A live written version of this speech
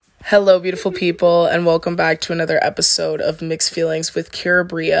Hello, beautiful people, and welcome back to another episode of Mixed Feelings with Kira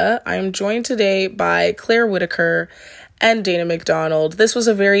Bria. I am joined today by Claire Whitaker and Dana MacDonald. This was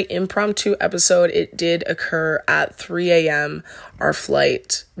a very impromptu episode. It did occur at 3 a.m. Our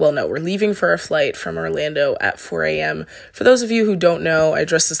flight, we're leaving for our flight from Orlando at 4 a.m. For those of you who don't know, I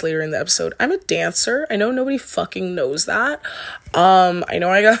addressed this later in the episode. I'm a dancer. I know nobody fucking knows that. I know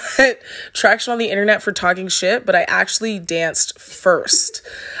I got traction on the internet for talking shit, but I actually danced first.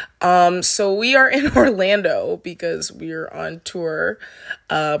 So we are in Orlando because we're on tour,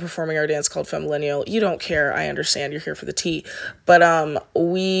 performing our dance called Femillennial. You don't care. I understand. You're here for the tea. But,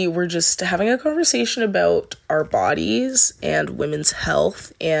 we were just having a conversation about our bodies and women's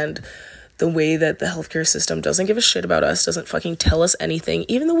health and the way that the healthcare system doesn't give a shit about us, doesn't fucking tell us anything.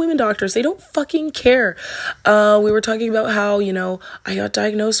 Even the women doctors, they don't fucking care. We were talking about how, I got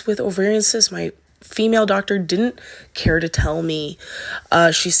diagnosed with ovarian cysts. My female doctor didn't care to tell me.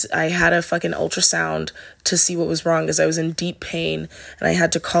 I had a fucking ultrasound to see what was wrong because I was in deep pain, and I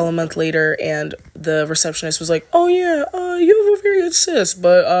had to call a month later, and the receptionist was like, oh yeah, you have ovarian cysts,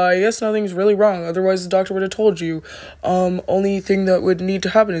 but I guess nothing's really wrong, otherwise the doctor would have told you. Only thing that would need to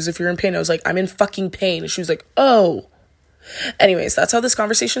happen is if you're in pain. I was like, I'm in fucking pain. And she was like, oh. Anyways, that's how this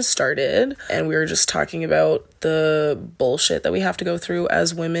conversation started, and we were just talking about the bullshit that we have to go through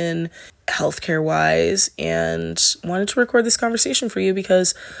as women, healthcare wise, and wanted to record this conversation for you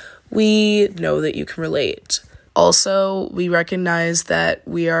because we know that you can relate. Also, we recognize that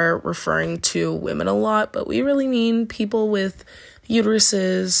we are referring to women a lot, but we really mean people with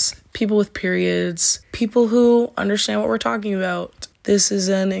uteruses, people with periods, people who understand what we're talking about. This is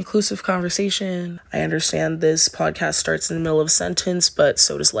an inclusive conversation. I understand this podcast starts in the middle of a sentence, but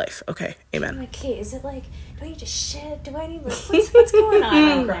so does life. Okay, amen. Okay, is it like, do I need to shit? Do I need, what's going on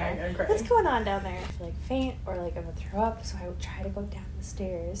down there? I'm crying. What's going on down there? I feel like faint or like I'm gonna throw up, so I would try to go down the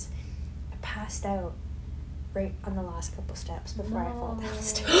stairs. I passed out right on the last couple steps before I fall down the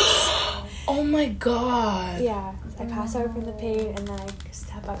stairs. Oh my god. Yeah, I passed out from the pain, and then I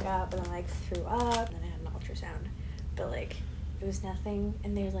stepped back up, and then I threw up, and then I had an ultrasound. But like, it was nothing,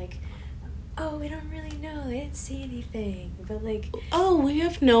 and they're like, oh, we don't really know, they didn't see anything, but like, oh, we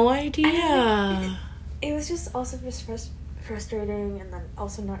have no idea. It was just also just frustrating, and then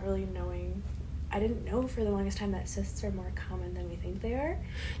also not really knowing. I didn't know for the longest time that cysts are more common than we think they are.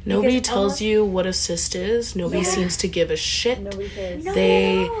 Nobody tells you what a cyst is. Nobody seems to give a shit. Nobody cares.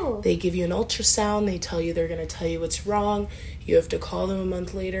 They give you an ultrasound. They tell you they're going to tell you what's wrong. You have to call them a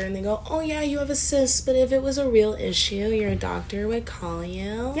month later, and they go, oh, yeah, you have a cyst, but if it was a real issue, your doctor would call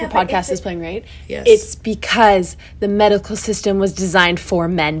you. Yeah, the podcast is playing, right? Yes. It's because the medical system was designed for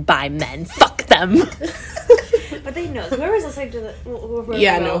men by men. Fuck them. But they know. Whoever's listening to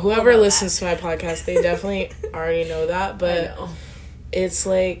whoever listens to my podcast, they definitely already know that. But it's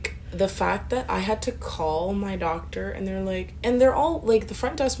like the fact that I had to call my doctor, and they're all like, the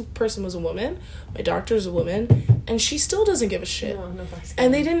front desk person was a woman, my doctor's a woman, and she still doesn't give a shit. No fucks.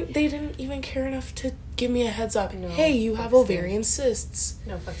 And they didn't even care enough to give me a heads up. Hey, you have ovarian cysts.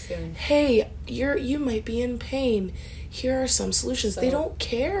 No fucks given. Hey, you might be in pain. Here are some solutions. They don't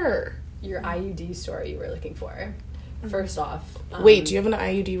care. Your IUD story you were looking for. First off, wait, do you have an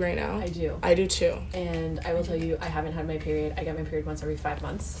IUD right now? I do. I do too. And I will tell you, I haven't had my period. I get my period once every 5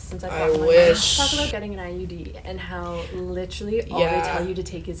 months since I've I gotten wish. Talk about getting an IUD and how literally all they tell you to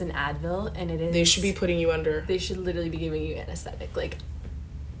take is an Advil, and it is. They should be putting you under. They should literally be giving you anesthetic. Like,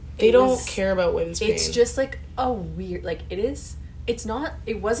 they don't care about women's pain. It's just like a weird. Like, it is. It's not.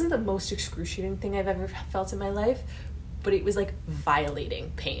 It wasn't the most excruciating thing I've ever felt in my life. But it was, like,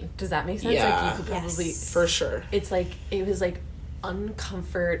 violating pain. Does that make sense? Yeah. Like, you could probably... For sure. It's, like, it was, like,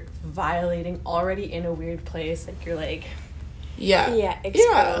 uncomfort, violating, already in a weird place. Like, you're, like... Yeah. Yeah,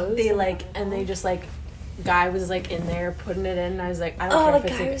 exposed. They, like, and they just, like... Guy was, like, in there, putting it in, and I was like, I don't care if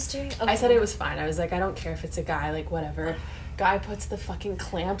it's guy was doing... Okay. I said it was fine. I was like, I don't care if it's a guy, like, whatever. Guy puts the fucking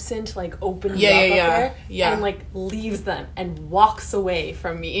clamps in to, like, open me up there. Yeah. And, like, leaves them and walks away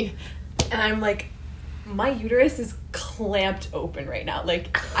from me. And I'm, like... My uterus is clamped open right now.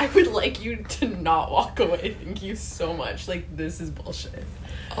 Like, I would like you to not walk away. Thank you so much. Like, this is bullshit.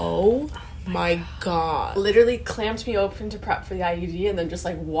 Oh my god. Literally clamped me open to prep for the IUD and then just,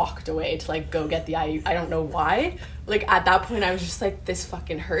 like, walked away to, like, go get the IUD. I don't know why. Like, at that point, I was just like, this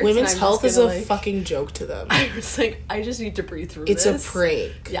fucking hurts. Women's health is a fucking joke to them. I was like, I just need to breathe through this. It's a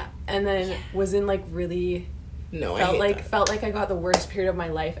prank. Yeah. And then was in, like, really... No, felt that. like I got the worst period of my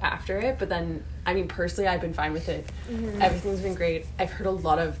life after it, but then, I mean, personally, I've been fine with it. Mm-hmm. Everything's been great. I've heard a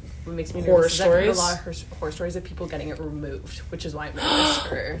lot of, what makes me nervous is I've heard a lot of horror stories of people getting it removed, which is why I'm nervous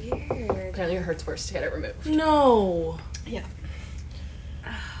for... Weird. Apparently it hurts worse to get it removed. No. Yeah.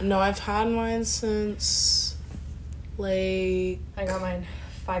 No, I've had mine since, like... I got mine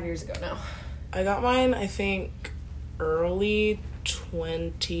 5 years ago now. I got mine, I think, early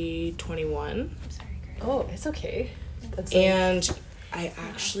 2021. I'm sorry, Grace. Oh, it's okay. That's and I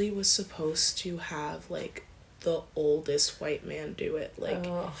actually was supposed to have, like, the oldest white man do it, like,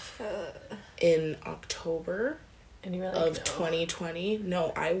 in October. And you were like, of 2020.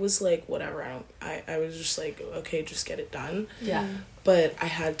 No, I was like, whatever. I was just like, okay, just get it done. Yeah. But I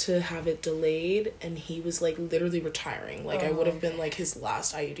had to have it delayed, and he was like literally retiring. Like, I would have been like his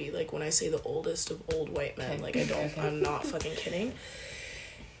last IUD. Like, when I say the oldest of old white men, like, I'm not fucking kidding.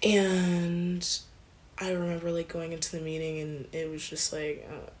 And I remember like going into the meeting, and it was just like,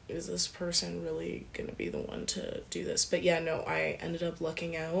 is this person really gonna be the one to do this? But yeah, no, I ended up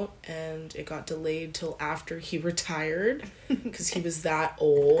lucking out, and it got delayed till after he retired because he was that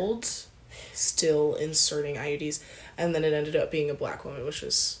old, still inserting IUDs, and then it ended up being a black woman, which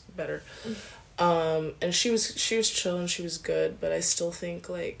was better. And she was chill and she was good, but I still think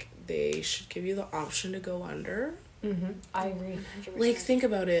like they should give you the option to go under. I agree. 100%. Like, think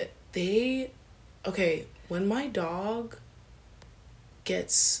about it. Okay, when my dog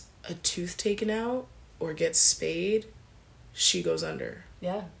gets a tooth taken out or gets spayed, she goes under.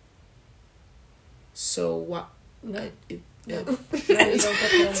 Yeah. So what? No. It doesn't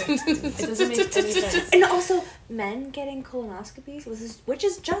make any sense. And also, men getting colonoscopies, which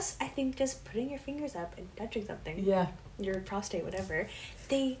is just, I think, just putting your fingers up and touching something. Yeah. Your prostate, whatever.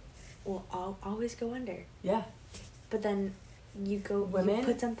 They will always go under. Yeah. But then you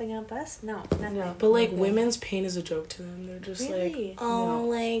put something up us? No, nothing. No. But like, women's pain is a joke to them. They're just really? like, oh, no.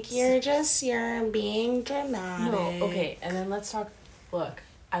 Like, you're being dramatic. No, okay, and then let's talk, look,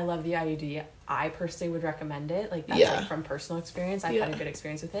 I love the IUD. I personally would recommend it. Like, that's like from personal experience. I've had a good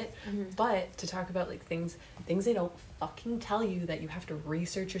experience with it. But to talk about like things they don't fucking tell you that you have to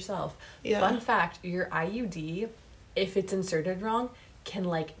research yourself. Fun fact, your IUD, if it's inserted wrong, can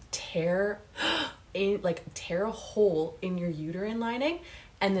like tear a hole in your uterine lining,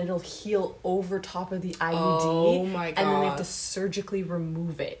 and then it'll heal over top of the IUD. Oh my god. And then they have to surgically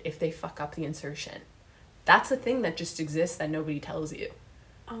remove it if they fuck up the insertion. That's a thing that just exists that nobody tells you.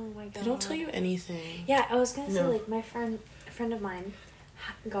 Oh my god. They don't tell you anything. Yeah, I was gonna say, like, a friend of mine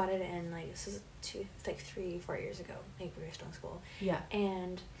got it in, like, this is 3-4 years ago. Like, we were still in school. Yeah.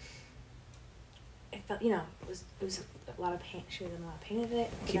 And it felt, it was a lot of pain. She was in a lot of pain with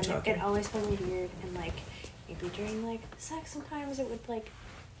it. Keep talking. It always felt weird, and like maybe during like sex, sometimes it would like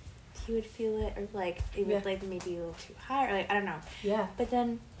he would feel it, or like it would like maybe a little too high, or like I don't know. Yeah. But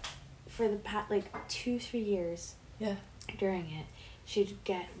then for the past like 2-3 years. Yeah. During it, she'd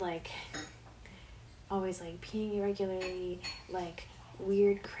get like always like peeing irregularly, like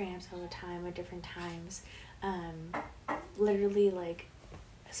weird cramps all the time at different times, literally like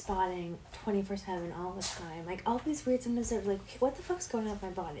spotting 24/7 all the time, like all these weird symptoms that are like, okay, what the fuck's going on with my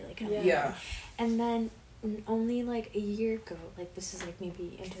body, like and then only like a year ago, like this is like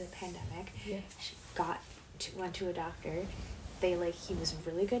maybe into the pandemic, she went to a doctor. He was a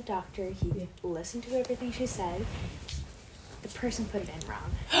really good doctor. He listened to everything she said. The person put it in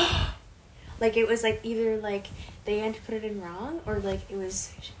wrong. Like, it was like either like they had to put it in wrong, or like it was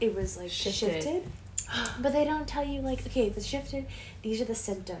like shifted. But they don't tell you, like, okay, if it's shifted, these are the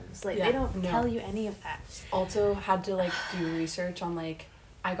symptoms. Like, they don't tell you any of that. Also had to, like, do research on, like,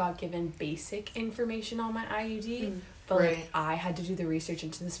 I got given basic information on my IUD, but, like, I had to do the research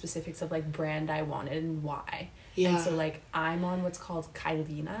into the specifics of, like, brand I wanted and why. Yeah. And so, like, I'm on what's called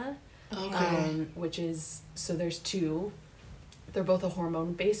Kyleena, which is, so there's two. They're both a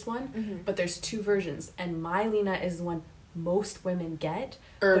hormone-based one, but there's two versions, and my Leena is the one most women get.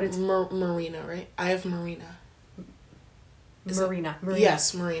 Or it's Marina, right? I have Marina. Marina.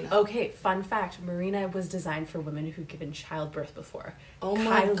 Yes, Marina. Okay, fun fact. Marina was designed for women who've given childbirth before. Oh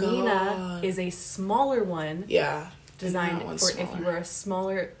my god. Kyleena is a smaller one. Yeah. Designed for smaller. if you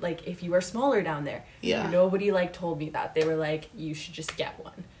were if you were smaller down there. Yeah. Nobody, like, told me that. They were like, you should just get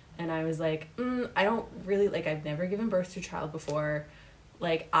one. And I was like, I don't really, like, I've never given birth to a child before.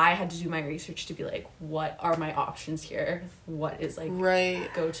 Like, I had to do my research to be like, what are my options here? What is, like,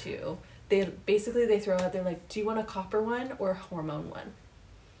 go-to? They throw out, they're like, do you want a copper one or a hormone one?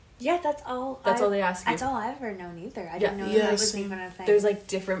 Yeah, that's all they ask you. That's all I've ever known either. I didn't know that was even a thing. There's, like,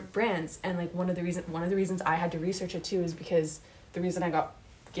 different brands, and, like, one of the reasons I had to research it too is because the reason I got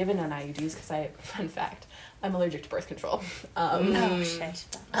given an IUD is because fun fact, I'm allergic to birth control. Oh shit.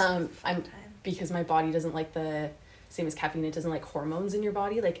 Because my body doesn't like the same as caffeine. It doesn't like hormones in your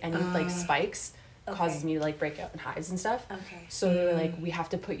body, like any like spikes. causes me to, like, break out in hives and stuff. Okay. So they were like, we have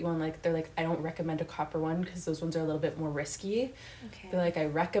to put you on, like, they're like, I don't recommend a copper one because those ones are a little bit more risky. Okay. They're like, I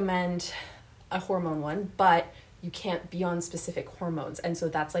recommend a hormone one, but you can't be on specific hormones. And so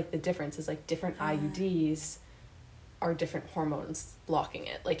that's, like, the difference is, like, different IUDs are different hormones blocking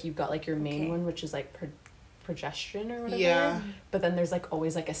it. Like, you've got, like, your main one, which is, like, progesterone or whatever. Yeah. But then there's, like,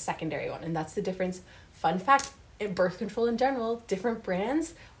 always, like, a secondary one. And that's the difference. Fun fact, in birth control in general, different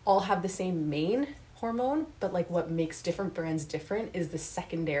brands all have the same main hormone, but, like, what makes different brands different is the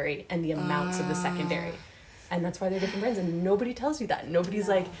secondary and the amounts of the secondary. And that's why they're different brands, and nobody tells you that. Nobody's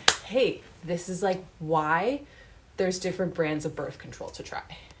like, hey, this is, like, why there's different brands of birth control to try.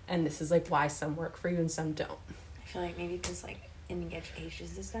 And this is, like, why some work for you and some don't. I feel like maybe because, like, in the education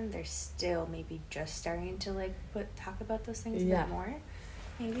system, they're still maybe just starting to, like, talk about those things a bit more,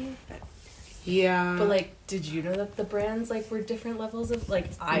 maybe, but... Yeah. But, like, did you know that the brands, like, were different levels of, like,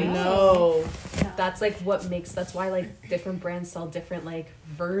 I know. No. That's, like, that's why, like, different brands sell different, like,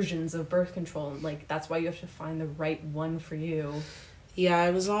 versions of birth control. Like, that's why you have to find the right one for you. Yeah, I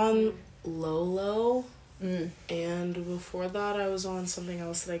was on Lolo, and before that I was on something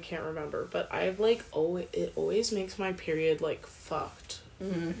else that I can't remember. But I've, like, it always makes my period, like, fucked.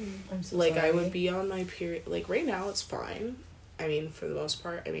 I'm so like, sorry. I would be on my period, like, right now it's fine. I mean, for the most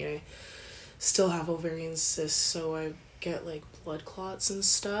part. I mean, I still have ovarian cysts, so I get, like, blood clots and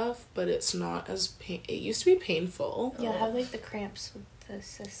stuff, but it's not as it used to be painful. Yeah, how, like, the cramps with the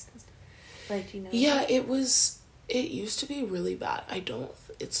cysts, like, do you know? Yeah, it used to be really bad.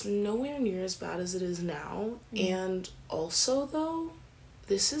 It's nowhere near as bad as it is now. And also, though,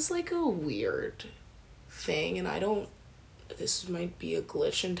 this is, like, a weird thing, and this might be a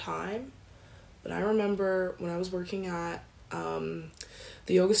glitch in time, but I remember when I was working at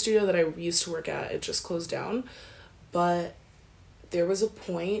the yoga studio that I used to work at, it just closed down, but there was a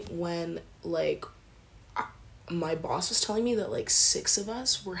point when, like, my boss was telling me that, like, 6 of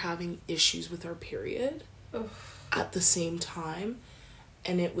us were having issues with our period at the same time,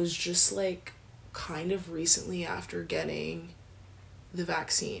 and it was just, like, kind of recently after getting the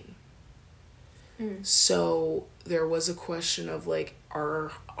vaccine. So there was a question of, like,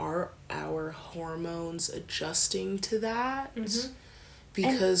 are our hormones adjusting to that?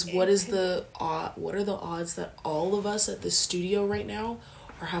 Because what are the odds that all of us at the studio right now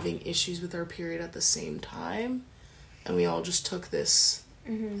are having issues with our period at the same time, and we all just took this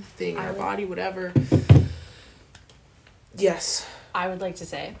thing in our body, whatever. Yes. I would like to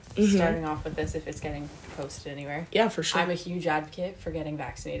say, starting off with this, if it's getting posted anywhere. Yeah, for sure. I'm a huge advocate for getting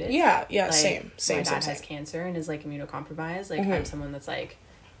vaccinated. Yeah, like, same. My dad has cancer and is, like, immunocompromised. Like, I'm someone that's, like,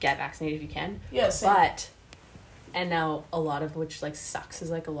 get vaccinated if you can. Yeah, same. But, and now a lot of which, like, sucks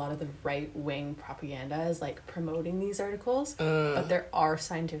is, like, a lot of the right-wing propaganda is, like, promoting these articles. But there are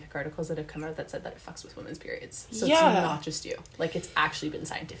scientific articles that have come out that said that it fucks with women's periods. So it's not just you. Like, it's actually been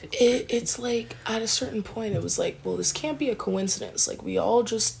scientifically proven. It's like, at a certain point, it was like, well, this can't be a coincidence. Like, we all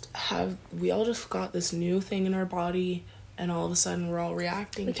just got this new thing in our body, and all of a sudden we're all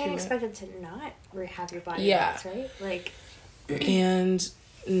reacting to it. We can't expect it to not have your body react, right? Like, and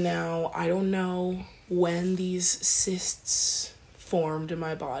now I don't know when these cysts formed in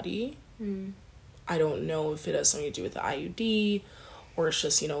my body. I don't know if it has something to do with the IUD, or it's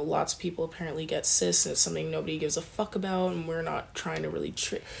just, lots of people apparently get cysts and it's something nobody gives a fuck about, and we're not trying to really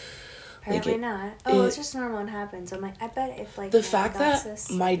apparently not. It's just normal and happens. I'm like, I bet if, like, the fact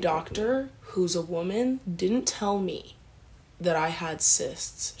that my doctor, who's a woman, didn't tell me that I had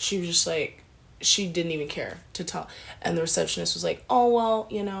cysts. She was just like, she didn't even care to tell. And the receptionist was like, oh, well,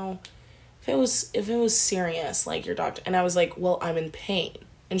 if it was serious, like, your doctor. And I was like, well, I'm in pain.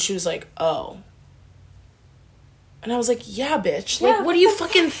 And she was like, oh. And I was like, yeah, bitch. Like, what do you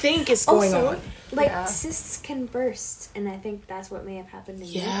fucking think is going on? Like, cysts can burst, and I think that's what may have happened to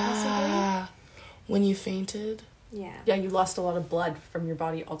you, possibly. When you fainted? Yeah. Yeah, you lost a lot of blood from your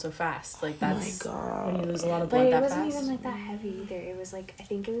body also fast. Like, that's... Oh my God. When you lose a lot of blood that fast. But it wasn't even, like, that heavy either. It was, like, I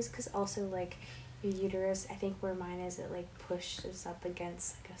think it was because also, like, your uterus, I think where mine is, it, like, pushes up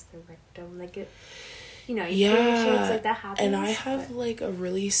against, I guess, the rectum. Like, it, you know, it's like that happens. And I have, like, a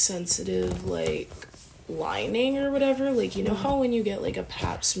really sensitive, like, lining or whatever. Like, you know how when you get, like, a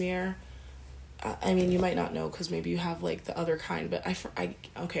pap smear... I mean, you might not know because maybe you have, like, the other kind, but I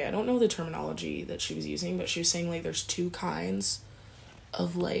don't know the terminology that she was using, but she was saying, like, there's 2 kinds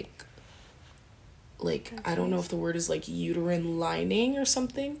of, like, I don't know if the word is, like, uterine lining or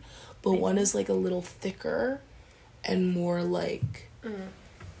something, but one is, like, a little thicker and more, like,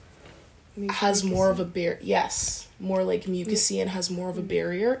 has more of a barrier. Yes, more, like, mucousy and has more of a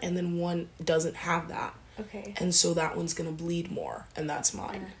barrier, and then one doesn't have that. Okay. And so that one's gonna bleed more, and that's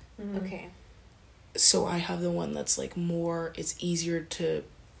mine. Okay. So I have the one that's like more, it's easier to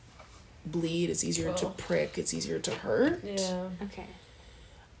bleed, it's easier to prick, it's easier to hurt. Yeah. Okay.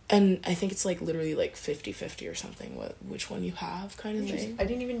 And I think it's like literally like 50-50 or something, which one you have kind of thing. I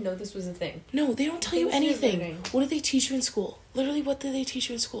didn't even know this was a thing. No, they don't tell you anything. What do they teach you in school? Literally, what do they teach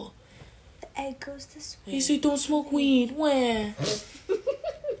you in school? The egg goes this way. They say don't smoke weed. Wah. And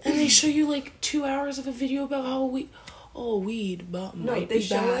they show you like 2 hours of a video about how weed might be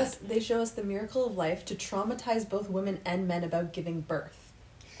bad. They show us the miracle of life to traumatize both women and men about giving birth.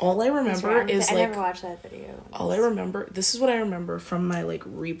 All I remember is I like... never watched that video. All I remember... This is what I remember from my like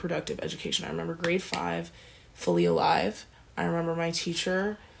reproductive education. I remember grade 5, fully alive. I remember my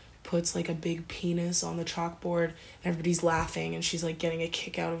teacher puts like a big penis on the chalkboard and everybody's laughing and she's like getting a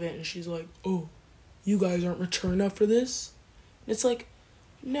kick out of it and she's like, oh, you guys aren't mature enough for this? And it's like,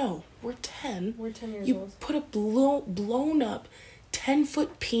 no, we're 10. We're 10 years you old. Put a blown up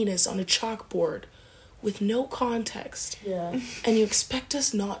 10-foot penis on a chalkboard with no context. Yeah. And you expect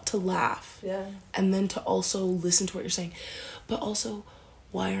us not to laugh. Yeah. And then to also listen to what you're saying. But also,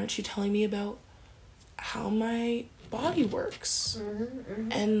 why aren't you telling me about how my body works?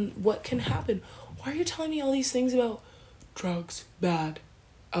 And what can happen? Why are you telling me all these things about drugs, bad,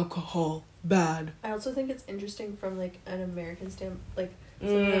 alcohol, bad? I also think it's interesting from like an American standpoint, like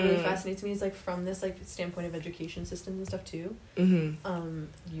something that really fascinates me is like from this like standpoint of education systems and stuff too.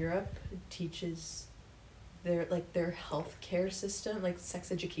 Europe teaches their healthcare system, like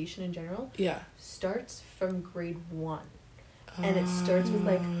sex education in general, starts from grade 1. And it starts with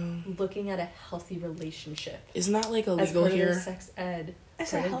like looking at a healthy relationship. Isn't that like illegal as part here? Of sex ed.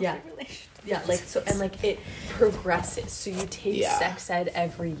 It's a healthy relationship. Yeah, like so, and like it progresses. So you take sex ed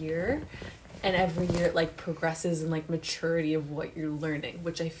every year, and every year it like progresses in like maturity of what you're learning,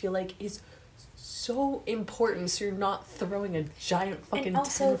 which I feel like is so important. So you're not throwing a giant fucking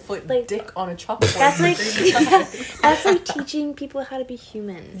 10-foot like, dick on a chalkboard. That's like teaching people how to be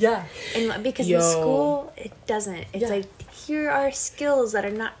human. Yeah, and because in school it doesn't. It's like, here are skills that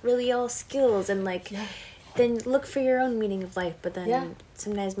are not really all skills, and like then look for your own meaning of life. But then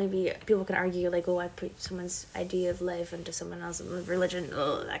sometimes maybe people can argue like, oh, I put someone's idea of life into someone else's religion.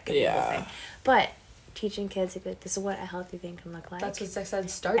 Oh, that could be the thing. But teaching kids like this is what a healthy thing can look like. That's what sex ed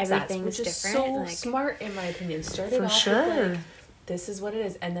starts Everything's at, which is different. so like, smart in my opinion. Started for off sure. With, like, this is what it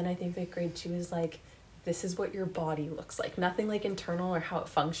is, and then I think that grade 2 is like, this is what your body looks like. Nothing like internal or how it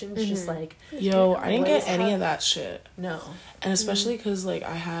functions. Just like, I didn't get any of that shit. No, and especially because like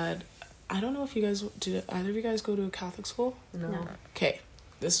I don't know if you guys did. Either of you guys go to a Catholic school? No. Okay.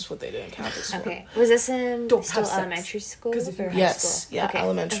 This is what they did in Catholic school. Okay. Was this in still elementary school? Because if you're high school. Yeah,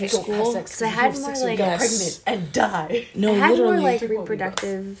 elementary school. Because I had more like pregnant and die. No, I had literally. more like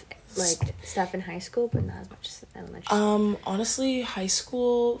reproductive like stuff in high school, but not as much as elementary school. Honestly, high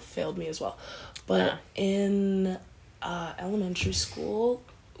school failed me as well. But in elementary school,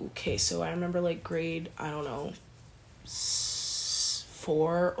 okay, so I remember like grade, I don't know,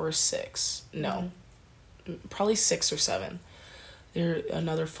 4 or 6. No. Probably 6 or 7. There's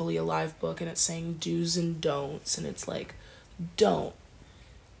another Fully Alive book, and it's saying do's and don'ts, and it's like, don't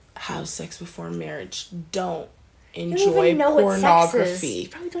have sex before marriage. Don't enjoy pornography. You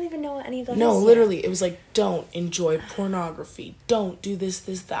probably don't even know what any of that is. No, literally, it was like, don't enjoy pornography. Don't do this,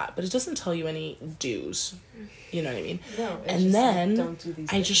 that. But it doesn't tell you any do's. You know what I mean? No. And then like, don't do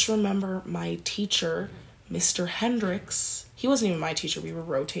these I just remember my teacher, Mr. Hendricks. He wasn't even my teacher. We were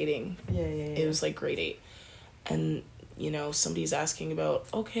rotating. Yeah. It was like grade 8. And somebody's asking about,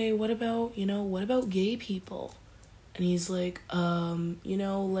 okay, what about gay people? And he's like,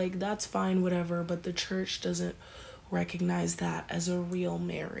 like, that's fine, whatever, but the church doesn't recognize that as a real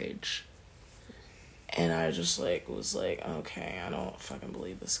marriage. And I just, like, was like, okay, I don't fucking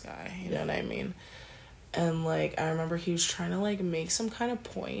believe this guy, you know what I mean? And, like, I remember he was trying to, like, make some kind of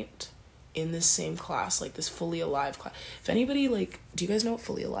point in this same class, like this Fully Alive class. If anybody, like, do you guys know what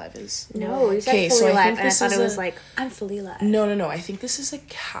Fully Alive is? No, you said Fully Alive, and I thought it was like, I'm fully alive. No, I think this is a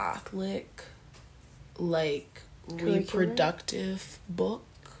Catholic, like, reproductive book,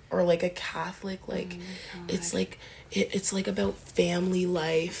 or like a Catholic, like, it's like, it's like about family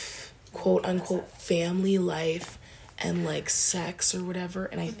life, quote unquote family life, and like sex or whatever,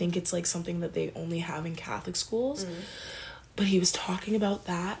 and I think it's like something that they only have in Catholic schools. But he was talking about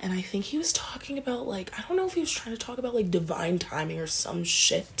that, and I think he was talking about, like, I don't know if he was trying to talk about, like, divine timing or some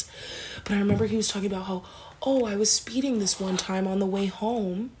shit, but I remember he was talking about how, I was speeding this one time on the way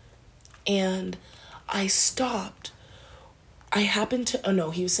home, and I stopped. He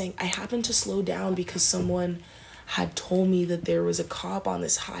was saying, I happened to slow down because someone had told me that there was a cop on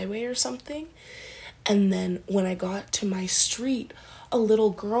this highway or something, and then when I got to my street, a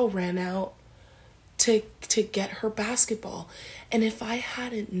little girl ran out to get her basketball. And if I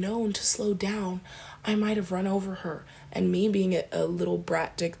hadn't known to slow down, I might have run over her. And me being a little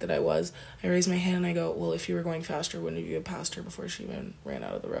brat dick that I was, I raised my hand and I go, well, if you were going faster, wouldn't you have passed her before she even ran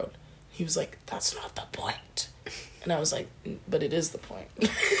out of the road? He was like, that's not the point. And I was like, but it is the point.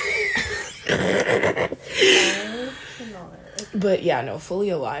 But yeah, no, Fully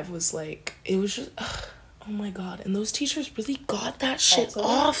Alive was like, it was just, oh my God. And those teachers really got that shit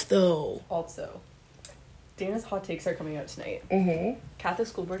off, though. Also, Dana's hot takes are coming out tonight. Catholic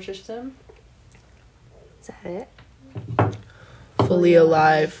school board system. Is that it? Fully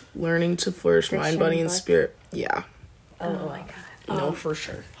Alive, learning to flourish mind, body, and spirit. Yeah. Oh my God. No, for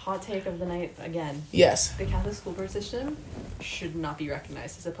sure. Hot take of the night again. Yes. The Catholic school board system should not be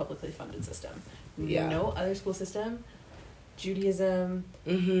recognized as a publicly funded system. Yeah. No other school system, Judaism,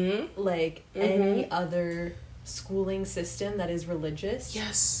 any other schooling system that is religious,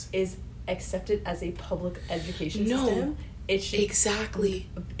 is accepted as a public education system. It should exactly.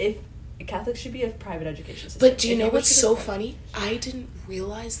 If Catholics should be a private education system. But do you know what's so funny? I didn't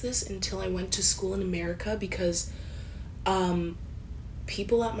realize this until I went to school in America because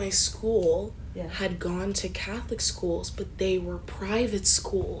people at my school had gone to Catholic schools, but they were private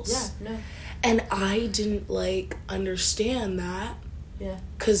schools. Yeah, no. And I didn't, understand that. Yeah.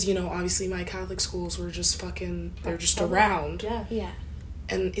 Because, obviously my Catholic schools were just they're just around. Yeah. Yeah.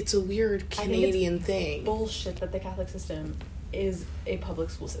 And it's a weird Canadian thing. Bullshit that the Catholic system is a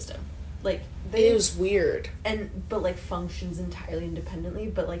public school system. It is weird. But functions entirely independently,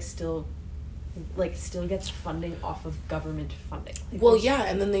 but still gets funding off of government funding.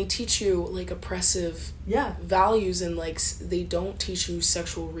 And then they teach you oppressive values, and they don't teach you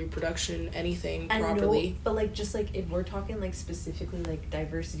sexual reproduction anything properly. If we're talking specifically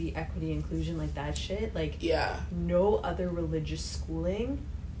diversity, equity, inclusion, that shit, no other religious schooling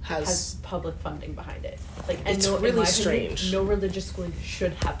has public funding behind it. It's really strange. Opinion, no religious schooling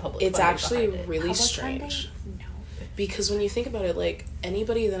should have public it's funding. It's actually really public strange. Funding? No. Because when you think about it,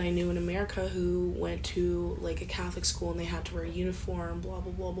 anybody that I knew in America who went to a Catholic school and they had to wear a uniform, blah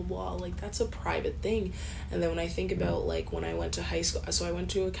blah blah blah blah, that's a private thing. And then when I think about when I went to high school, so I went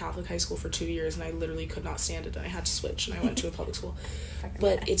to a Catholic high school for 2 years and I literally could not stand it and I had to switch and I went to a public school.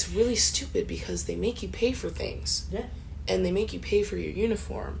 But it's really stupid because they make you pay for things. Yeah. And they make you pay for your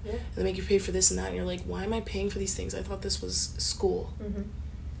uniform. Yeah. And they make you pay for this and that. And you're like, why am I paying for these things? I thought this was school. Mm-hmm.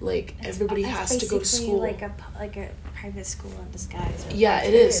 Everybody has to go to school. Like a private school in disguise. Yeah,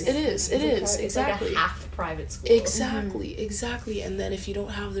 it is. Exactly. It's a half private school. Exactly. And then if you don't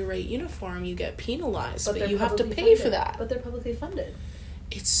have the right uniform, you get penalized. But you have to pay for that. But they're publicly funded.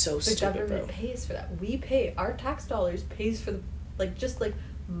 It's so stupid, the government pays for that. We pay. Our tax dollars pays for the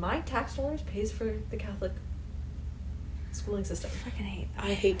my tax dollars pays for the Catholic schooling system. I fucking hate that.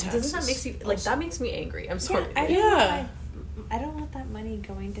 I hate taxes. Doesn't that makes you that makes me angry? I'm sorry. I don't want that money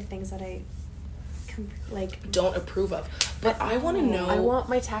going to things that I don't approve of. But I want to know. I want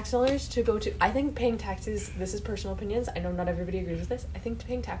my tax dollars to go to. I think paying taxes. This is personal opinions. I know not everybody agrees with this. I think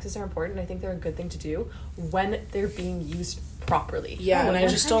paying taxes are important. I think they're a good thing to do when they're being used properly. Yeah, and I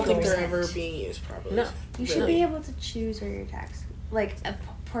just don't think they're ever being used properly. No, you should be able to choose where your tax, a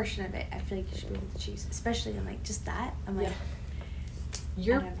portion of it. I feel like you should be able to choose, especially in just that. I'm like.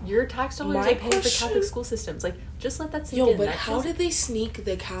 Yeah. Your tax dollars are paying for Catholic school systems. Just let that sink in. But how did they sneak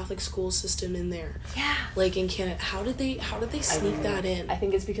the Catholic school system in there? Yeah. In Canada, how did they sneak that in? I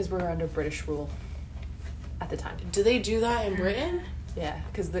think it's because we were under British rule at the time. Do they do that in Britain? Yeah,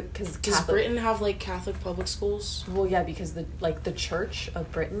 because does Britain have Catholic public schools? Well, yeah, because the Church of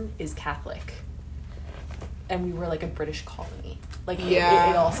Britain is Catholic, and we were a British colony.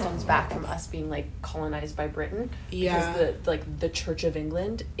 It all stems back from us being colonized by Britain. Yeah. Because the Church of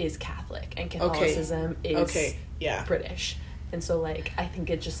England is Catholic and Catholicism is British. And so I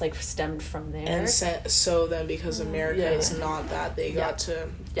think it just stemmed from there. And so then because America is not that, they got to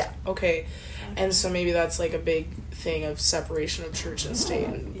okay. And so maybe that's a big thing of separation of church and state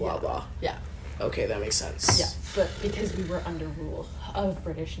and blah blah. Yeah. Okay, that makes sense. Yeah. But because we were under rule of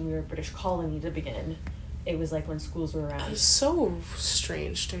British and we were a British colony to begin, it was when schools were around. It's so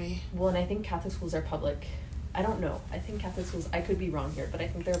strange to me. Well, and I think Catholic schools are public. I don't know. I think Catholic schools, I could be wrong here, but I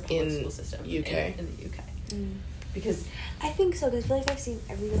think they're a public school system. UK. In the UK. Mm. Because I think so, because I feel I've seen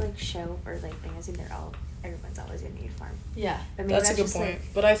every show or thing I've seen, everyone's always in uniform. Yeah. But maybe that's a good point.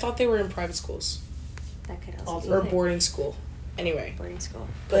 But I thought they were in private schools. That could also be. Or boarding school. Anyway. Boarding school.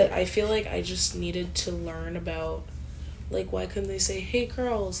 But I feel I just needed to learn about, why couldn't they say, hey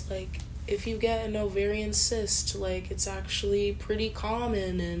girls, if you get an ovarian cyst, it's actually pretty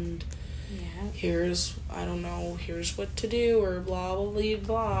common, and here's what to do, or blah blah blah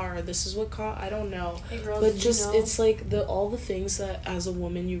blah, or this is what I don't know. Hey girl, but just it's like all the things that as a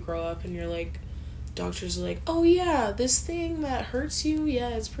woman you grow up and you're like, doctors are like, oh yeah, this thing that hurts you, yeah,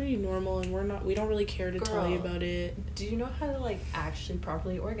 it's pretty normal, and we don't really care to tell you about it. Do you know how to like actually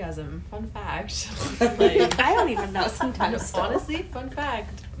properly orgasm? Fun fact. Like, I don't even know sometimes. Honestly, fun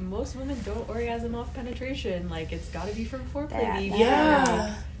fact. Most women don't orgasm off penetration. Like, it's got to be from foreplay.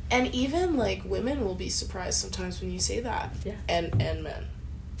 Yeah. And even like women will be surprised sometimes when you say that. Yeah. And men,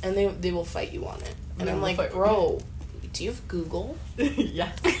 and they will fight you on it. And I'm like, bro, do you have Google?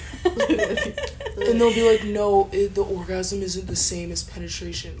 Yeah. And they'll be like, no, the orgasm isn't the same as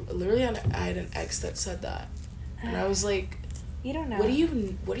penetration. Literally, I had an ex that said that, and I was like, you don't know. What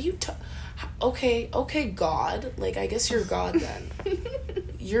do you okay, God, like, I guess you're God then.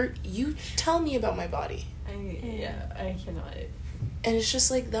 You tell me about my body. I cannot. And it's just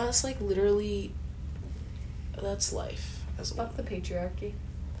like, that's like literally, that's life as a Fuck the patriarchy.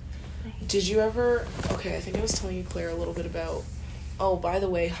 Did you ever, okay, I think I was telling you, Claire, a little bit about, oh, by the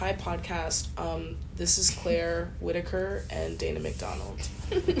way, hi podcast, this is Claire Whitaker and Dana MacDonald.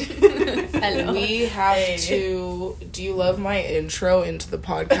 Hello. We have to, do you love my intro into the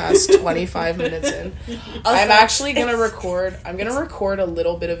podcast 25 minutes in? I'm actually going to record a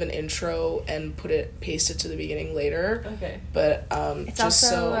little bit of an intro and paste it to the beginning later. Okay. But, it's just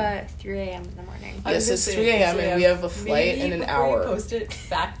also 3 a.m. in the morning. Yes, it's 3 a.m. and we have a flight in an hour. Before you post it,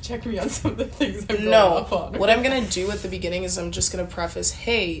 fact check me on some of the things I'm going off on. What I'm going to do at the beginning is I'm just going to preface,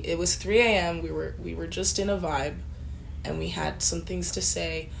 hey, it was 3 a.m. We were just in a vibe and we had some things to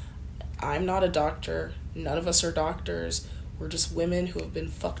say. I'm not a doctor. None of us are doctors. We're just women who have been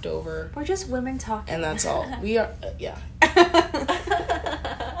fucked over. We're just women talking. And that's all. We are, yeah.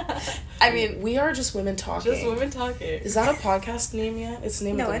 I mean, we are just women talking. Just women talking. Is that a podcast name yet? It's the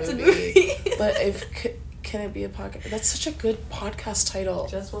name of the movie. No, it's a movie. But can it be a podcast? That's such a good podcast title.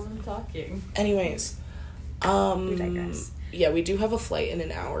 Just women talking. Anyways, we digress. Yeah, we do have a flight in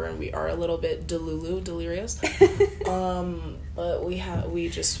an hour, and we are a little bit delirious. But we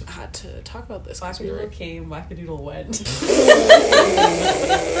just had to talk about this. Wackadoodle came, wackadoodle went.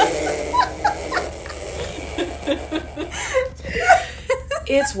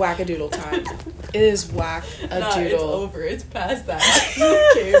 It's wackadoodle time. It is whack-a-doodle. No, it's over. It's past that.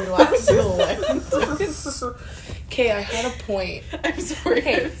 Came, wackadoodle went. Okay, I had a point. I'm sorry.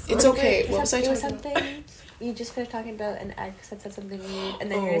 Okay, it's okay. What was I talking about? You just finished talking about an ex that said something weird, and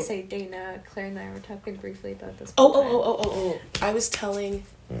then you're gonna say Dana, Claire, and I were talking briefly about this. Oh! I was telling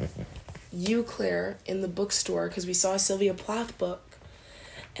you, Claire, in the bookstore, because we saw a Sylvia Plath book,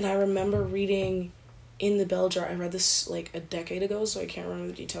 and I remember reading in the bell jar. I read this like a decade ago, so I can't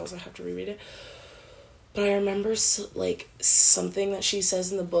remember the details. I have to reread it. But I remember like something that she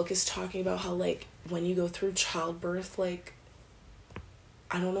says in the book is talking about how like when you go through childbirth, like,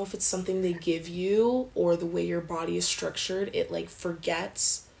 I don't know if it's something they give you or the way your body is structured, it like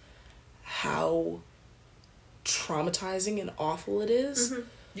forgets how traumatizing and awful it is. Mm-hmm.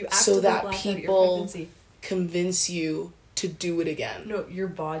 You so that people convince you to do it again. No, your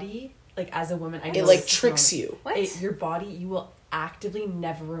body, like as a woman, it like tricks you. What? Your body, you will actively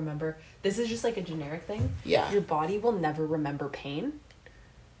never remember. This is just like a generic thing. Yeah. Your body will never remember pain.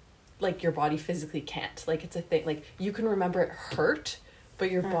 Like your body physically can't. Like it's a thing. Like you can remember it hurt,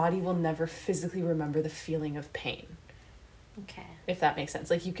 but your body will never physically remember the feeling of pain. Okay. If that makes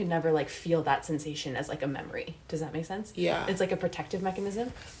sense. Like you can never like feel that sensation as like a memory. Does that make sense? Yeah. It's like a protective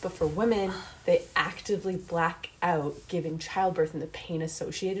mechanism. But for women, they actively black out giving childbirth and the pain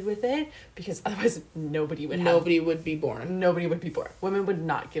associated with it, because otherwise nobody would be born. Nobody would be born. Women would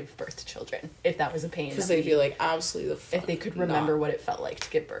not give birth to children if that was a pain. Because they'd be like, absolutely the fuck if they could remember what it felt like to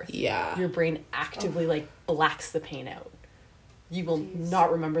give birth. Yeah. Your brain actively like blacks the pain out. You will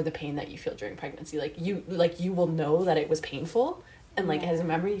not remember the pain that you feel during pregnancy. You will know that it was painful, and like as a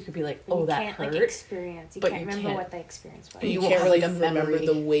memory, you could be like, "Oh, that hurt." Like, experience. You can't remember what the experience was. You can't really remember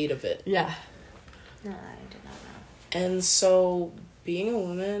the weight of it. Yeah. No, I did not know. And so, being a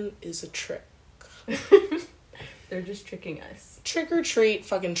woman is a trick. They're just tricking us. Trick or treat,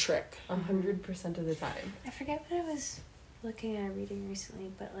 fucking trick. 100% of the time. I forget what I was looking at reading recently,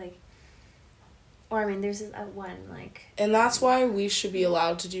 but like. Or, I mean, there's one, like... And that's why we should be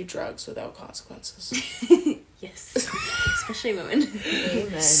allowed to do drugs without consequences. Yes. Especially women.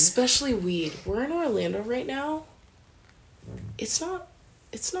 Amen. Especially weed. We're in Orlando right now. It's not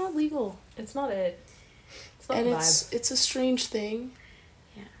legal. It's not it. It's not and the vibe. It's a strange thing.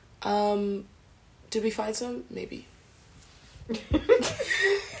 Yeah. Did we find some? Maybe. ... No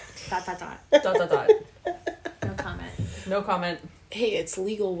comment. No comment. hey, it's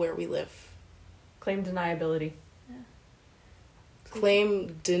legal where we live. Claim deniability. Yeah.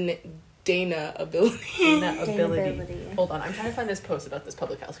 Claim Dana ability. Dana ability. Dana-ability. Hold on, I'm trying to find this post about this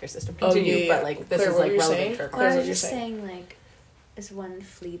public healthcare system. Continue, yeah. but like this Claire, is what like were you relevant saying? for. Well, I what was you're just saying. saying, like, this one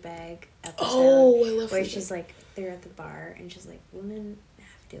Fleabag episode Oh, I love where Fleabag. she's like, they're at the bar and she's like, women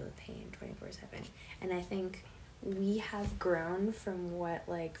have to deal with pain 24/7, and I think we have grown from what,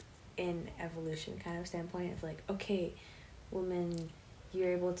 like, in evolution kind of standpoint of like, okay, women,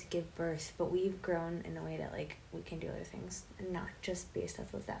 you're able to give birth, but we've grown in a way that, like, we can do other things and not just based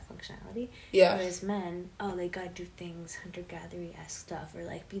off of that functionality. Yeah. Whereas men, they gotta do things hunter-gatherer-esque stuff, or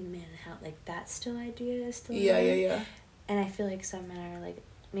like be the man in the house, like that still idea is still there. And I feel like some men are like,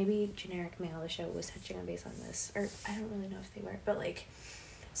 maybe Generic Male, the show was touching on based on this, or I don't really know if they were, but like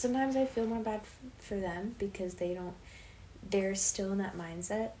sometimes I feel more bad for them because they're still in that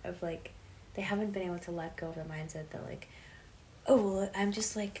mindset of like, they haven't been able to let go of the mindset that like, oh, well, I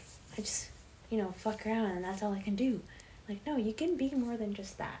just fuck around and that's all I can do. Like, no, you can be more than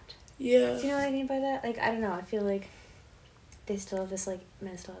just that. Yeah. Do you know what I mean by that? Like, I don't know, I feel like they still have this, like,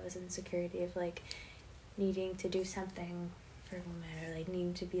 men still have this insecurity of, like, needing to do something for a woman, or, like,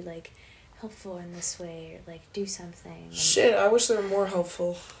 needing to be, like, helpful in this way, or, like, do something. And Shit, I wish they were more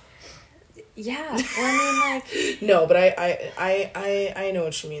helpful. yeah, well, I mean, like... No, but I know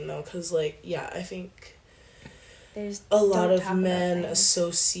what you mean, though, because, like, yeah, I think There's a lot don't of talk about men things.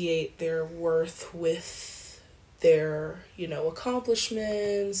 associate their worth with their,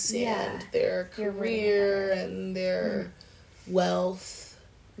 accomplishments Yeah. and their You're career right. and their wealth.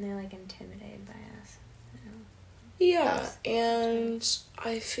 And they're, like, intimidated by us. You know? Yeah, and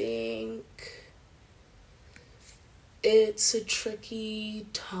I think it's a tricky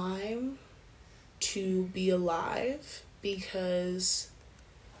time to be alive because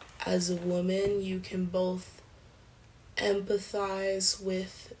as a woman you can both empathize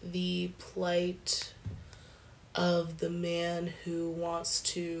with the plight of the man who wants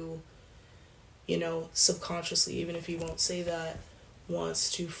to, subconsciously, even if he won't say that,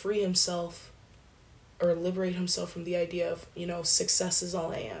 wants to free himself or liberate himself from the idea of, success is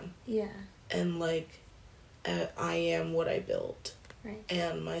all I am. Yeah. And, like, I am what I build. Right.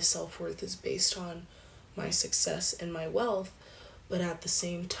 And my self-worth is based on my success and my wealth. But at the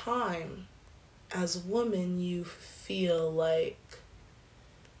same time, as a woman, you feel like,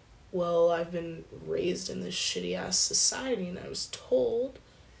 well, I've been raised in this shitty-ass society and I was told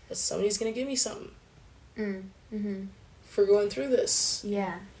that somebody's going to give me something for going through this.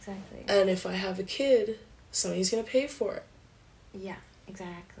 Yeah, exactly. And if I have a kid, somebody's going to pay for it. Yeah,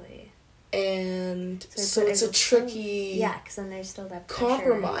 exactly. And so it's a tricky yeah, because then there's still that pressure.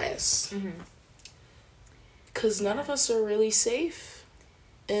 compromise. Because none of us are really safe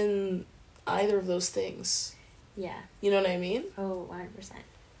in either of those things. Yeah. You know what I mean? Oh, 100%.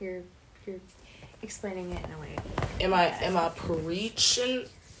 You're explaining it in a way. Am I preaching?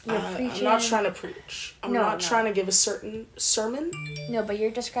 I'm not trying to preach. I'm No. not trying to give a certain sermon. No, but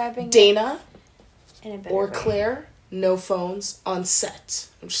you're describing Dana it in a better or way. Claire, no phones on set.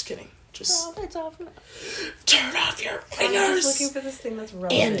 I'm just kidding. Just Oh, that's off. turn off your I'm ringers just looking for this thing that's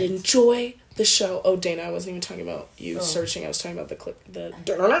relevant. and enjoy the show. Oh, Dana, I wasn't even talking about you searching. I was talking about the clip.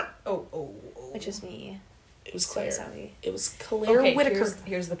 Oh. Which is me. It was Claire. Sorry. It was Claire Whitaker.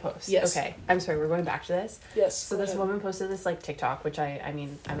 Here's the post. Yes. Okay. I'm sorry, we're going back to this. Yes. So this woman posted this like TikTok, which I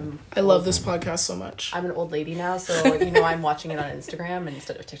mean, I love this podcast so much. I'm an old lady now, so I'm watching it on Instagram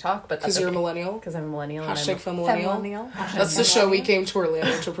instead of TikTok. But Because you're a millennial. Because I'm a millennial. Hashtag femillennial. Femillennial. That's the show we came to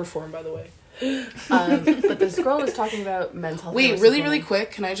Orlando to perform, by the way. But this girl was talking about men's health. Wait, really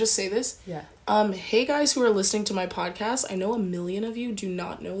quick, can I just say this? Yeah. Hey guys who are listening to my podcast, I know a million of you do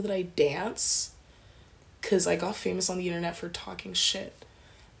not know that I dance. Because I got famous on the internet for talking shit.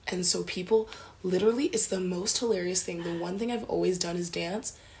 And so people, literally, it's the most hilarious thing. The one thing I've always done is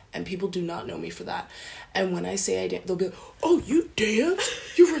dance. And people do not know me for that. And when I say I dance, they'll be like, oh, you dance?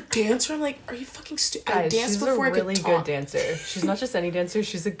 You're a dancer? I'm like, are you fucking stupid? I danced before I could talk. She's a really good dancer. She's not just any dancer,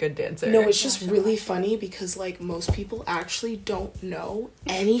 she's a good dancer. No, it's just really funny because, like, most people actually don't know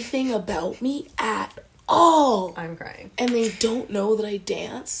anything about me at all. I'm crying. And they don't know that I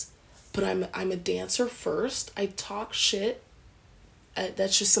dance. But I'm a dancer first. I talk shit.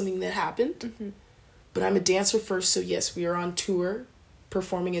 That's just something that happened. Mm-hmm. But I'm a dancer first, so yes, we are on tour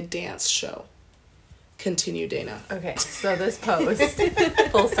performing a dance show. Continue, Dana. Okay, so this post,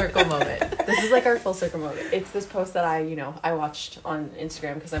 full circle moment. This is like our full circle moment. It's this post that I watched on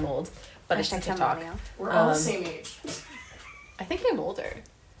Instagram because I'm old, but it's TikTok. We're all the same age. I think I'm older.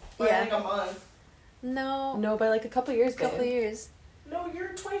 By like a month. No, by like a couple years, babe. years. No, you're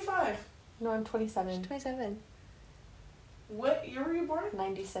 25. No, I'm 27. 27. What year were you born?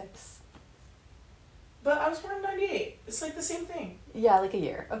 96. But I was born in 98. It's like the same thing. Yeah, like a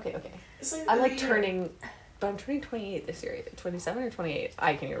year. Okay. It's like I'm like turning, but I'm turning 28 this year. 27 or 28?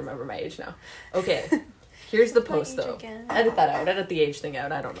 I can't even remember my age now. Okay. Here's the post though. Again. Edit that out. Edit the age thing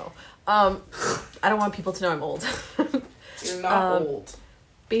out. I don't know. I don't want people to know I'm old. You're not old.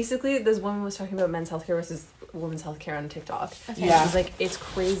 Basically, this woman was talking about men's health care versus women's health care on TikTok. Okay. Yeah. She was like, it's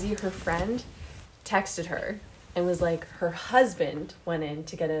crazy. Her friend texted her and was like, her husband went in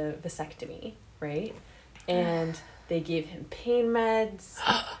to get a vasectomy, right? And they gave him pain meds.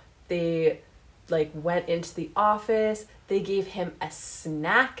 They like went into the office. They gave him a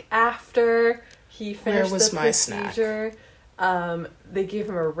snack after he finished the procedure. They gave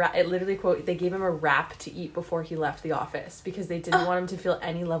him a wrap. It literally quote, they gave him a wrap to eat before he left the office because they didn't want him to feel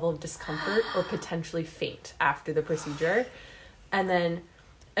any level of discomfort or potentially faint after the procedure. And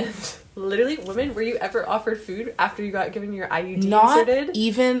literally, women, were you ever offered food after you got given your IUD inserted? Not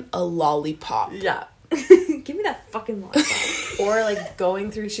even a lollipop. Yeah. Give me that fucking lollipop. Or like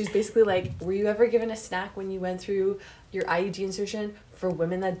going through, she's basically like, were you ever given a snack when you went through your IUD insertion for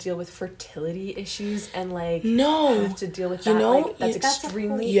women that deal with fertility issues and like have to deal with that? Like, that's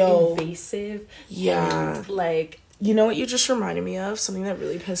extremely invasive. Yeah. And, like, you know what you just reminded me of? Something that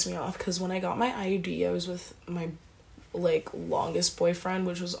really pissed me off, because when I got my IUD, I was with my like longest boyfriend,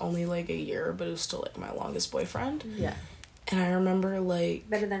 which was only like a year, but it was still like my longest boyfriend. Yeah. And I remember like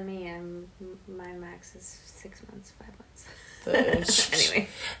better than me. My max is 6 months, 5 months. Anyway,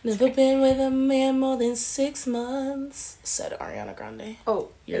 never been with a man more than 6 months, said Ariana Grande. Oh,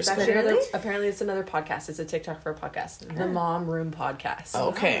 years it's ago. actually apparently it's another podcast. It's a TikTok for a podcast, the Mom Room Podcast.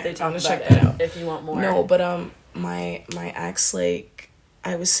 Okay, they talk I'm about check it that out if you want more. No, but my ex, like,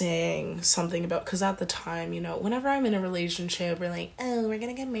 I was saying something about, because at the time, you know, whenever I'm in a relationship, we're like, oh, we're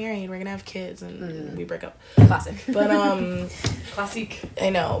gonna get married, we're gonna have kids, and we break up. Classic. But classic. I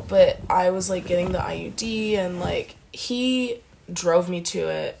know, but I was like getting the IUD, and like he drove me to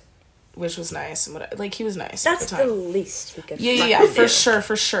it, which was nice, and like he was nice. That's at the time. the least we could. Yeah, for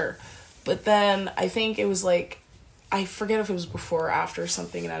sure. But then I think it was like, I forget if it was before or after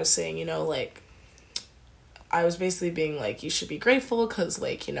something, and I was saying, you know, like, I was basically being like, you should be grateful because,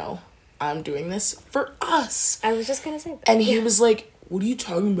 like, you know, I'm doing this for us. I was just gonna say that. And he was like, what are you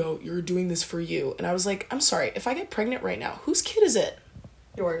talking about? You're doing this for you. And I was like, I'm sorry, if I get pregnant right now, whose kid is it?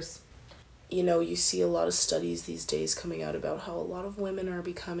 Yours. You know, you see a lot of studies these days coming out about how a lot of women are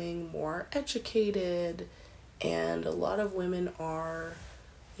becoming more educated, and a lot of women are,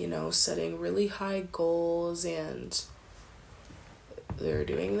 you know, setting really high goals, and they're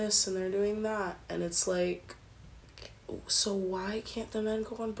doing this and they're doing that. And it's like, so why can't the men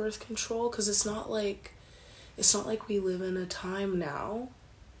go on birth control? Because it's not like we live in a time now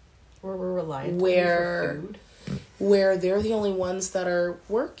where we're reliant where on food, where they're the only ones that are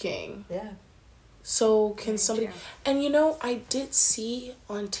working. Yeah. So can somebody... And, you know, I did see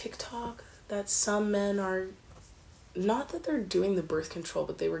on TikTok that some men are... Not that they're doing the birth control,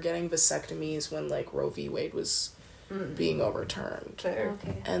 but they were getting vasectomies when, like, Roe v. Wade was being overturned. Fair.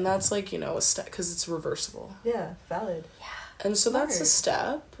 Okay. And that's, like, you know, a step... Because it's reversible. Yeah, valid. Yeah. And so that's a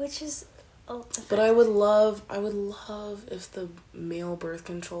step. Which is... But I would love if the male birth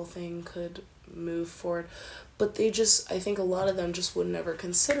control thing could move forward. But they just... I think a lot of them just would never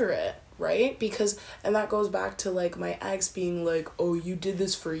consider it. Right? Because, and that goes back to, like, my ex being like, oh, you did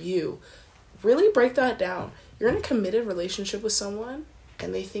this for you. Really break that down. You're in a committed relationship with someone,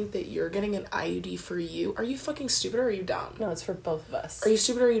 and they think that you're getting an IUD for you. Are you fucking stupid, or are you dumb? No, it's for both of us. Are you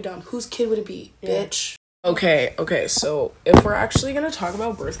stupid, or are you dumb? Whose kid would it be, bitch? Okay, so if we're actually gonna talk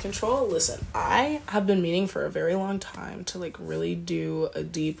about birth control, listen, I have been meaning for a very long time to, like, really do a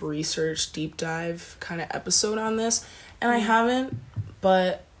deep research, deep dive kind of episode on this, and I haven't,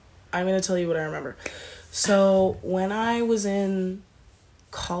 but... I'm going to tell you what I remember. So, when I was in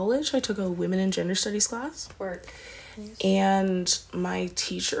college, I took a women and gender studies class. Work. And my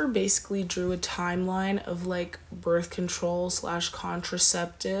teacher basically drew a timeline of, like, birth control /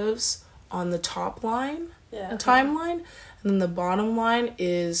 contraceptives on the top line. Yeah. Timeline. And then the bottom line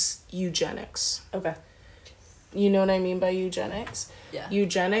is eugenics. Okay. You know what I mean by eugenics? Yeah.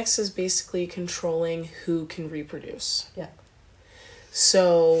 Eugenics is basically controlling who can reproduce. Yeah.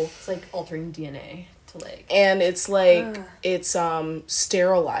 So it's like altering DNA to, like, and it's like it's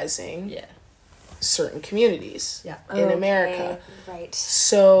sterilizing certain communities in America. Right.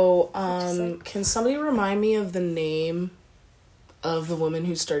 So can somebody remind me of the name of the woman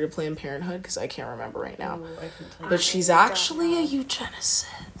who started Planned Parenthood, because I can't remember right now. But she's actually a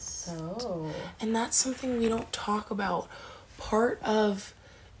eugenicist. Oh. And that's something we don't talk about. Part of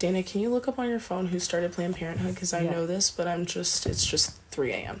Dana, can you look up on your phone who started Planned Parenthood? Because I know this, but it's just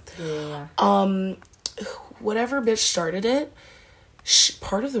 3 a.m. Yeah. Whatever bitch started it,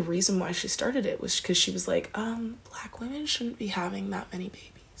 part of the reason why she started it was because she was like, black women shouldn't be having that many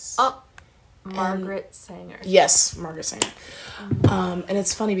babies. Oh, Margaret Sanger. Yes, Margaret Sanger. And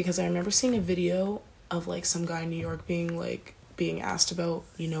it's funny because I remember seeing a video of, like, some guy in New York being asked about,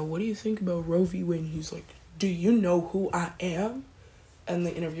 you know, what do you think about Roe v. Wade? And he's like, do you know who I am? And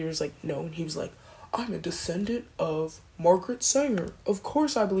the interviewer's like, no. And he was like, I'm a descendant of Margaret Sanger. Of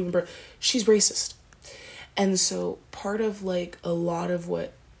course I believe in birth. She's racist. And so part of, like, a lot of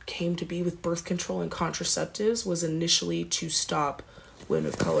what came to be with birth control and contraceptives was initially to stop women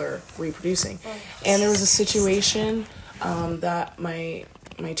of color reproducing. And there was a situation that my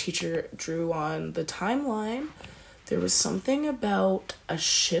teacher drew on the timeline. There was something about a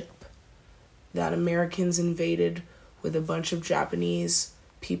ship that Americans invaded with a bunch of Japanese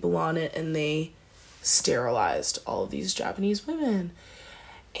people on it, and they sterilized all of these Japanese women.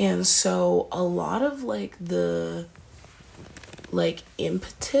 And so a lot of, like, the, like,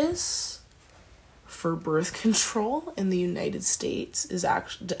 impetus for birth control in the United States is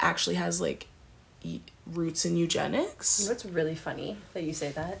actually has, like, roots in eugenics. You know what's really funny that you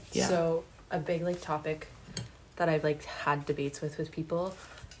say that? Yeah. So a big, like, topic that I've, like, had debates with people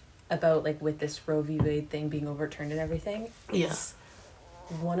about, like, with this Roe v. Wade thing being overturned and everything, is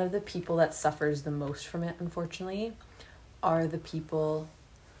one of the people that suffers the most from it, unfortunately, are the people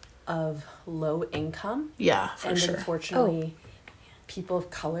of low income. Yeah, for and sure. Unfortunately, people of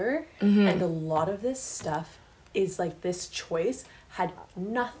color. And a lot of this stuff is, like, this choice had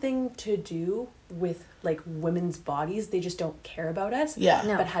nothing to do with, like, women's bodies. They just don't care about us. Yeah.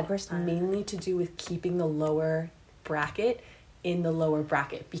 No, but had of course not. mainly to do with keeping the lower bracket in the lower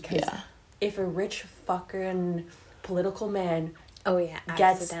bracket. Because if a rich fucking political man gets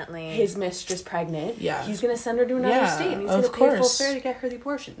accidentally his mistress pregnant, Yeah. he's going to send her to another state. And he's going to pay full fare to get her the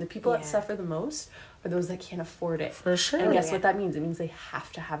abortion. The people that suffer the most are those that can't afford it. For sure. And guess what that means? It means they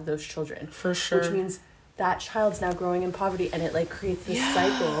have to have those children. For sure. Which means that child's now growing in poverty, and it, like, creates this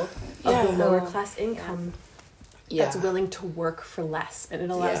cycle of the lower class income that's willing to work for less, and it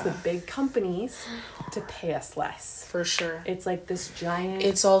allows the big companies to pay us less. For sure. It's like this giant...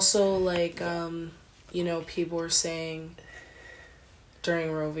 It's also like, you know, people were saying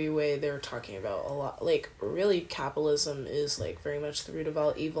during Roe v. Wade, they were talking about a lot, like, really capitalism is, like, very much the root of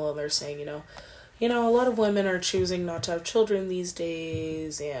all evil, and they're saying, you know, a lot of women are choosing not to have children these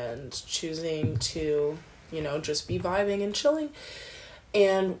days and choosing to, you know, just be vibing and chilling.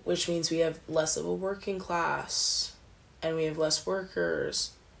 And which means we have less of a working class and we have less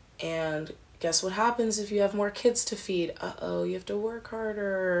workers. And guess what happens if you have more kids to feed? You have to work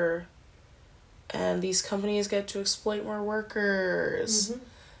harder. And these companies get to exploit more workers.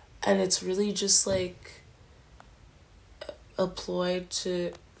 And it's really just, like, a ploy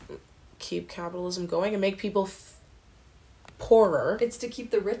to keep capitalism going and make people poorer. It's to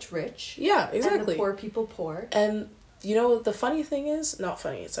keep the rich rich. Yeah, exactly. And the poor people poor. And, you know, the funny thing is, not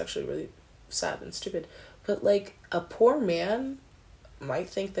funny, it's actually really sad and stupid, but, like, a poor man might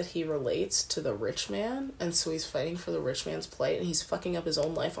think that he relates to the rich man, and so he's fighting for the rich man's plight, and he's fucking up his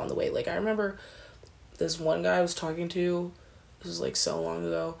own life on the way. Like, I remember this one guy I was talking to, this was, like, so long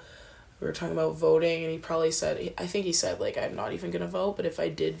ago, we were talking about voting, and he probably said, I think he said, like, I'm not even gonna vote, but if I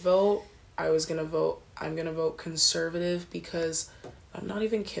did vote, I'm gonna vote conservative because, I'm not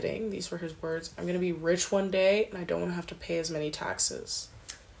even kidding, these were his words, I'm gonna be rich one day, and I don't want to have to pay as many taxes.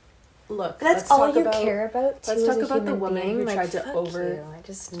 Look, that's all you care about. Let's talk about the woman who tried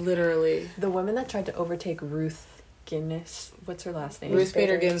to literally the woman that tried to overtake Ruth Guinness. What's her last name? Ruth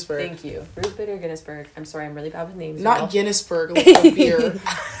Bader Ginsburg. Thank you, Ruth Bader Ginsburg. I'm sorry, I'm really bad with names. Not Guinnessburg, like a beer.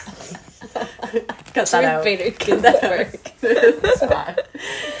 Cut that out. Bader Ginsburg.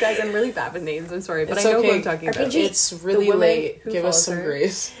 Guys, I'm really bad with names. I'm sorry, but it's I know okay. who I'm talking about. It's really late. Give us some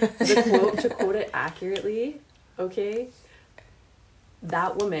grace. The quote, to quote it accurately, okay.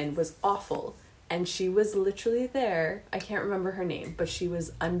 That woman was awful, and she was literally there. I can't remember her name, but she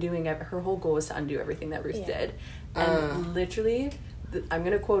was undoing her whole goal was to undo everything that Ruth did. And literally, I'm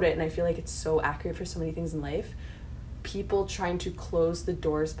going to quote it, and I feel like it's so accurate for so many things in life. People trying to close the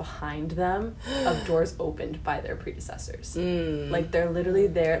doors behind them of doors opened by their predecessors. Like, they're literally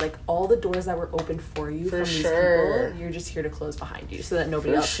there, like, all the doors that were opened for you from these people, you're just here to close behind you so that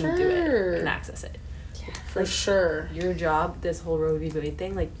nobody else can do it, can access it. For sure. Your job, this whole Roe v. Wade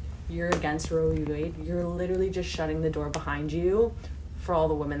thing, like, you're against Roe v. Wade. You're literally just shutting the door behind you for all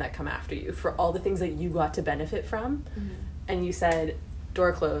the women that come after you, for all the things that you got to benefit from. And you said,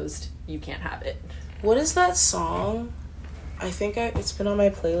 door closed, you can't have it. What is that song? I think it's been on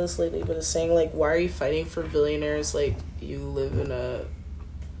my playlist lately, but it's saying, like, why are you fighting for billionaires? Like, you live in a,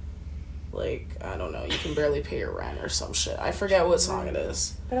 like, I don't know, you can barely pay your rent or some shit. I forget what song it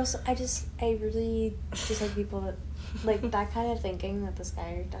is. But also, I really dislike people that, like, that kind of thinking that this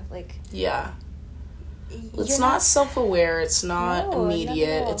guy, like... Yeah. It's not self-aware, it's not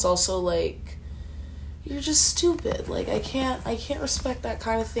immediate, it's also, like, you're just stupid. Like, I can't respect that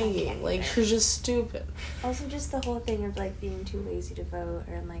kind of thinking. Like, you're just stupid. Also, just the whole thing of, like, being too lazy to vote,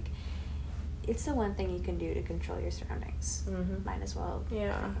 or, like, it's the one thing you can do to control your surroundings. Mm-hmm. Might as well do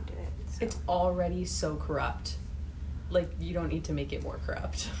it. So. It's already so corrupt. Like, you don't need to make it more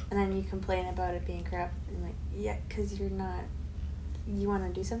corrupt. And then you complain about it being corrupt, and, like, yeah, because you're not... You want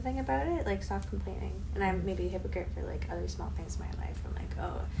to do something about it? Like, stop complaining. And I'm maybe a hypocrite for, like, other small things in my life. I'm like,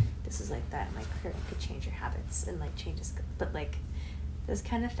 oh, this is like that. And, like, it could change your habits and, like, changes. But, like, this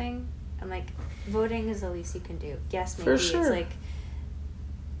kind of thing, I'm like, voting is the least you can do. Yes, maybe it's, like...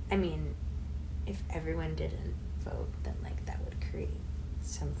 I mean, if everyone didn't vote, then, like, that would create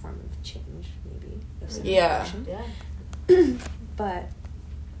some form of change, maybe. Yeah. But,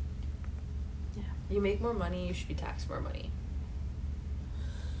 yeah. You make more money, you should be taxed more money.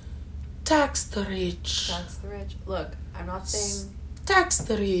 Tax the rich. Tax the rich. Look, I'm not saying... Tax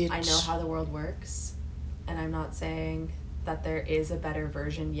the rich. I know how the world works, and I'm not saying that there is a better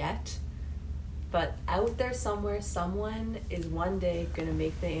version yet, but out there somewhere, someone is one day gonna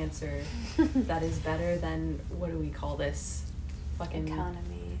make the answer that is better than, what do we call this? Fucking...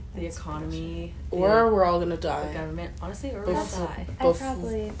 Economy. The economy. Or we're all gonna die. The government. Honestly, or we'll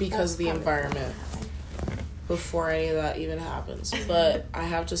die. Because of the environment. Before any of that even happens. But I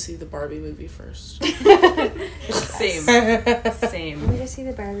have to see the Barbie movie first. Same. Let me just see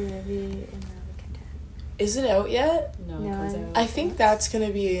the Barbie movie in the weekend. Is it out yet? No, it comes out. I think that's going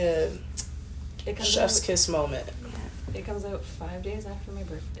to be a chef's out, kiss moment. Yeah. It comes out 5 days after my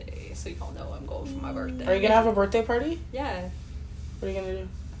birthday, so y'all know I'm going for my birthday. Are you going to have a birthday party? Yeah. What are you going to do?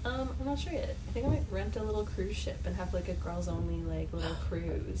 I'm not sure yet. I think I might rent a little cruise ship and have, like, a girls-only, like, little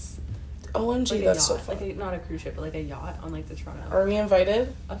cruise. OMG, like that's yacht. So fun. Like not a cruise ship, but like a yacht on like the Toronto. Are we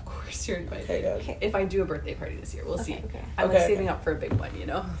invited? Of course you're invited. Okay, good. Okay. If I do a birthday party this year, we'll see. Okay. I'm like saving up for a big one, you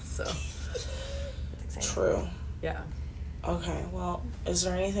know? So. True. Yeah. Okay, well, is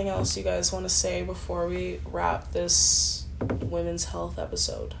there anything else you guys want to say before we wrap this women's health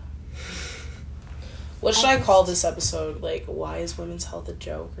episode? What should I call this episode? Like, why is women's health a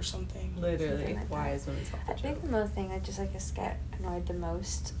joke or something? Literally, like why is women's health a joke? I think the most thing that just, like, I get annoyed the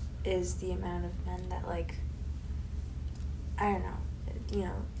most is the amount of men that, like, I don't know, you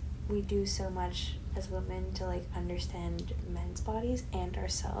know, we do so much as women to, like, understand men's bodies and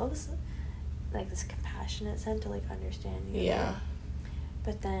ourselves, like, this compassionate sense to, like, understand, you know? Yeah.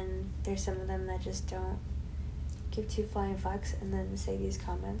 But then there's some of them that just don't give two flying fucks and then say these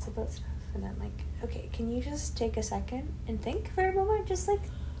comments about stuff, and I'm like, okay, can you just take a second and think for a moment? Just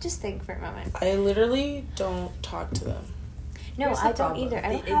think for a moment. I literally don't talk to them. No, I don't either.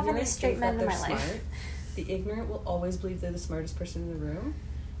 I don't have any straight men in my life. The ignorant will always believe they're the smartest person in the room,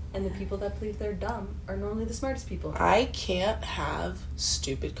 and the people that believe they're dumb are normally the smartest people. I can't have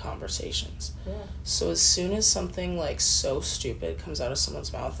stupid conversations. Yeah. So as soon as something, like, so stupid comes out of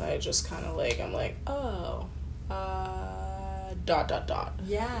someone's mouth, I just kind of, like, I'm like, oh, ...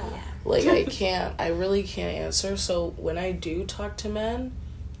 Yeah. Like, I really can't answer. So when I do talk to men,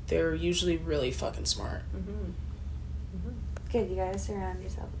 they're usually really fucking smart. Mm-hmm. Good, you gotta surround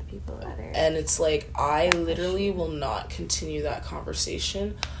yourself with the people that are... And it's like, I literally will not continue that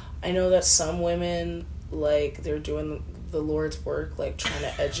conversation. I know that some women, like, they're doing the Lord's work, like, trying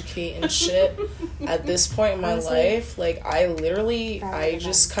to educate and shit. At this point in my life, like, I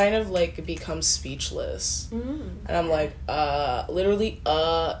just kind of, like, become speechless. Mm-hmm. And I'm like, literally, ...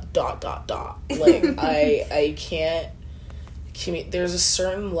 Like, I can't... There's a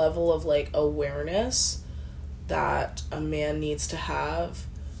certain level of, like, awareness that a man needs to have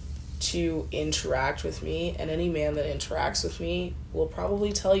to interact with me, and any man that interacts with me will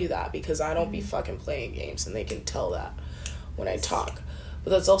probably tell you that, because I don't be fucking playing games, and they can tell that when I talk.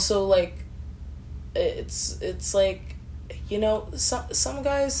 But that's also, like, it's like, you know, some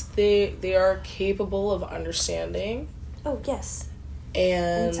guys, they are capable of understanding. Oh, yes.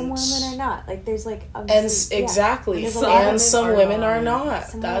 And some women are not. Like, there's, like... Exactly. And some women are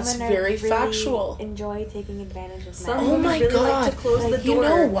not. That's very factual. Enjoy taking advantage of men. Oh my God. Like to close the door. You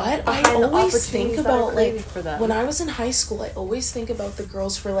know what? I always think about, like, when I was in high school, I always think about the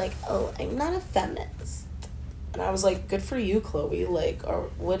girls who were like, oh, I'm not a feminist. And I was like, good for you, Chloe. Like,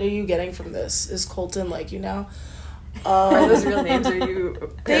 what are you getting from this? Is Colton like you now? Are those real names, or are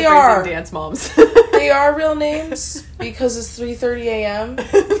you they are dance moms? They are real names because it's 3:30 a.m.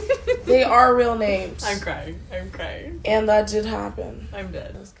 They are real names. I'm crying. And that did happen. I'm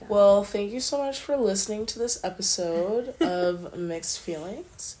dead. Well, thank you so much for listening to this episode of Mixed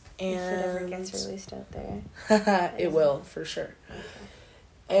Feelings. And if it ever gets released out there. It will, for sure. Okay.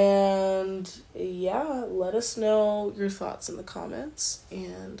 And yeah, let us know your thoughts in the comments.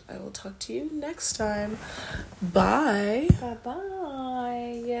 And I will talk to you next time. Bye. Bye-bye.